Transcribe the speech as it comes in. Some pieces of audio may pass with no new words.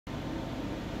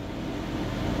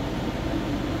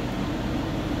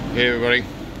Hey everybody,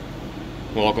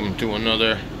 welcome to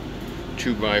another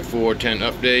 2x4 tent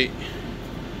update.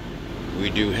 We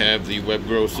do have the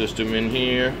WEBBGRO system in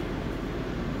here.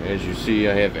 As you see,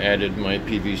 I have added my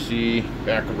PVC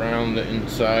back around the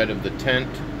inside of the tent,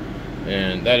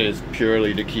 and that is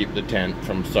purely to keep the tent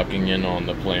from sucking in on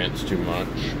the plants too much.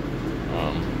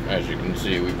 As you can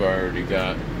see, we've already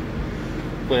got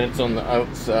plants on the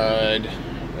outside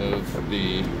of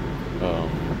the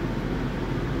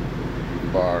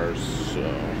bars, so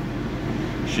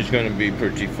she's going to be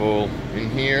pretty full in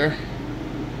here.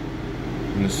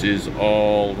 And this is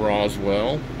all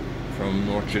Roswell from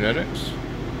North Genetics,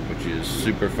 which is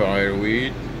super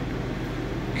fireweed.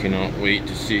 Cannot wait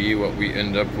to see what we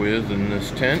end up with in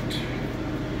this tent.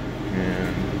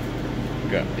 And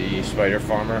got the Spider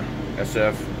Farmer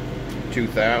SF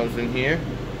 2000 here.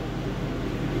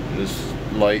 This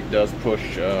light does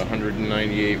push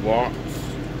 198 watts,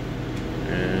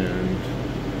 and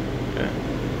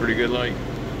pretty good light.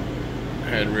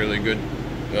 Had really good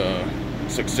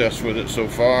success with it so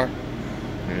far,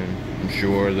 and I'm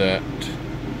sure that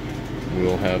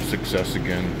we'll have success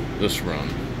again this run.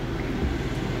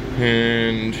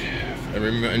 And I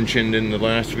mentioned in the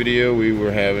last video we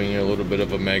were having a little bit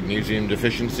of a magnesium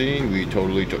deficiency. We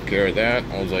totally took care of that,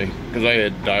 because I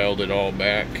had dialed it all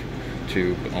back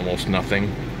to almost nothing,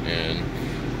 and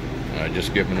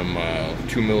just given them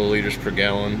 2 milliliters per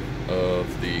gallon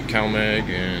of the CalMag,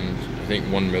 and I think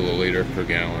 1 milliliter per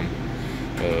gallon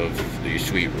of the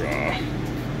Sweet Raw.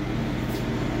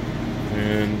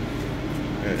 And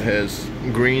it has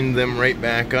greened them right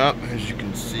back up. As you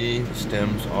can see, the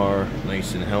stems are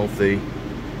nice and healthy,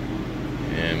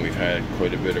 and we've had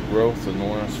quite a bit of growth in the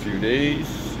last few days.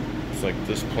 Looks like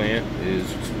this plant is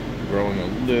growing a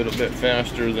little bit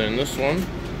faster than this one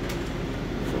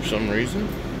for some reason.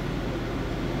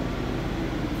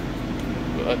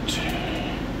 But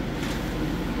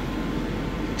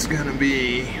it's gonna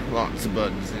be lots of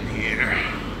buds in here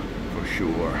for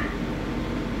sure.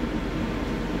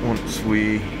 Once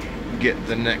we get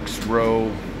the next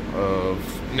row of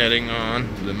netting on,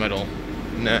 the metal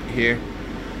net here,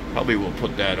 probably we'll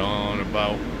put that on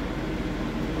about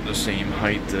the same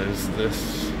height as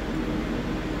this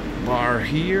bar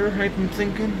here, I'm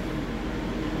thinking.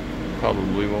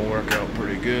 Probably will work out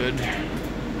pretty good.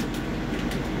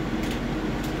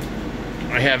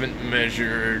 I haven't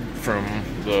measured from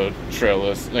the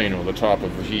trellis, the top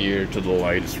of here to the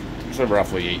light. It's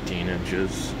roughly 18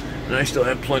 inches. And I still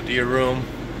have plenty of room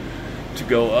to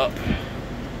go up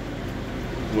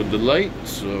with the light,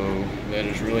 so that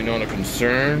is really not a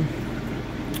concern.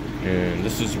 And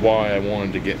this is why I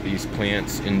wanted to get these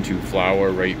plants into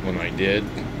flower right when I did.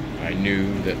 I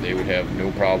knew that they would have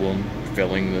no problem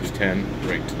filling this tent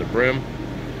right to the brim.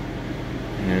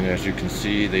 And as you can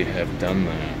see, they have done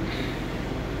that.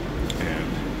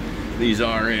 And these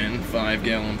are in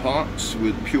 5-gallon pots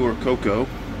with pure cocoa.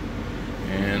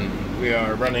 And we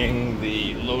are running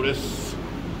the Lotus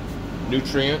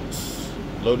Nutrients.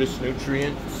 As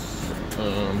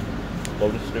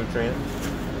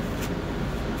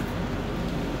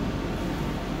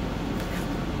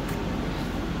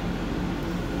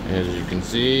you can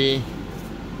see,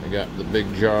 I got the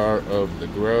big jar of the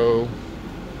Grow,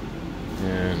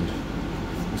 and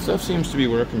the stuff seems to be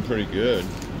working pretty good.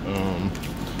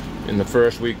 In the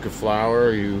first week of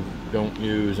flower, you don't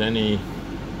use any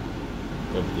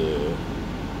of the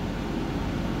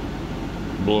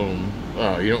bloom.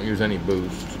 You don't use any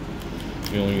boost.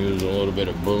 You only use a little bit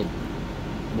of bloom,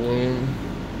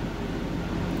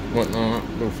 whatnot.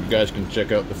 If you guys can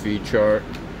check out the feed chart.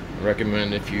 I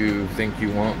recommend, if you think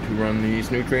you want to run these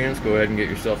nutrients, go ahead and get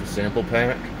yourself a sample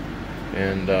pack,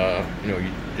 and you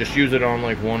just use it on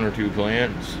like 1 or 2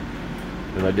 plants.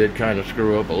 And I did kind of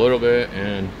screw up a little bit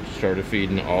and started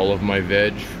feeding all of my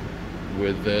veg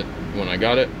with it when I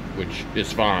got it, which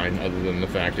is fine, other than the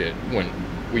fact that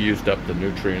we used up the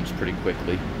nutrients pretty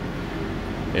quickly,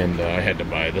 and I had to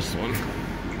buy this one,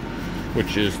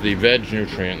 which is the veg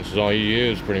nutrient. This is all you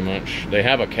use pretty much. They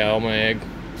have a CalMag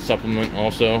supplement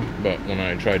also, but when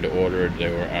I tried to order it,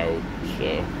 they were out,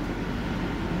 so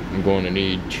I'm going to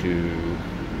need to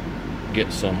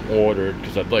get some ordered,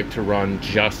 because I'd like to run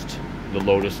just the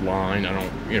Lotus line. I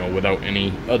don't, without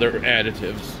any other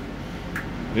additives,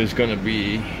 is going to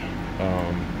be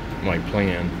my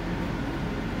plan,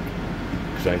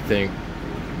 because I think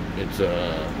it's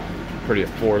pretty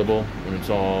affordable when it's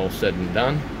all said and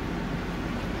done,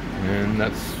 and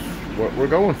that's what we're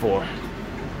going for.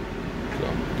 So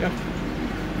yeah,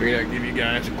 figured I'd give you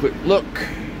guys a quick look.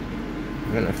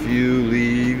 Got a few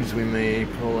leaves we may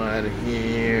pull out of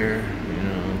here.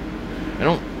 I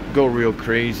don't go real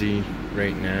crazy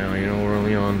right now. You know, we're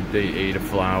only on day 8 of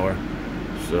flower,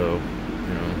 so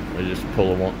you know, I just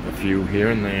pull a few here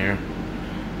and there.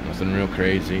 Nothing real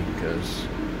crazy, because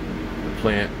the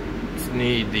plants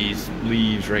need these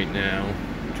leaves right now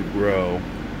to grow.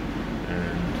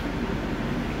 And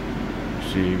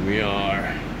see,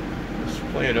 this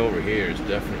plant over here is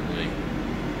definitely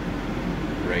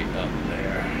right up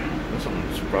there. This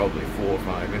one's probably 4 or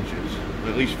 5 inches,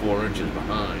 at least 4 inches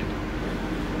behind.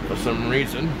 For some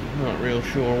reason, not real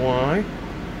sure why.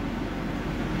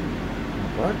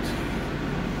 But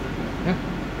yeah,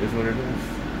 is what it is.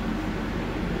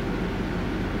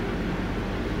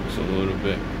 It's a little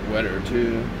bit wetter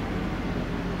too.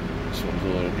 This one's a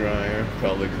little drier,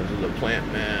 probably because of the plant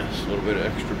mass. A little bit of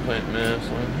extra plant mass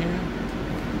on here.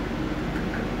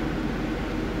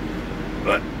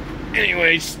 But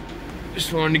anyways,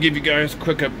 just wanted to give you guys a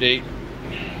quick update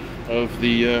of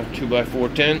the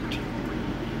 2x4 tent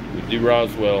with the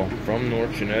Roswell from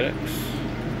North Genetics.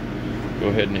 Go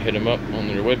ahead and hit them up on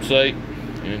their website,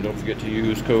 and don't forget to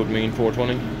use code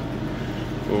MAIN420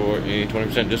 for a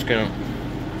 20% discount.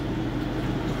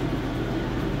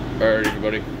 Alright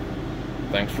everybody,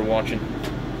 thanks for watching.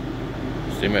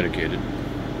 Stay medicated.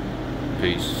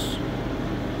 Peace.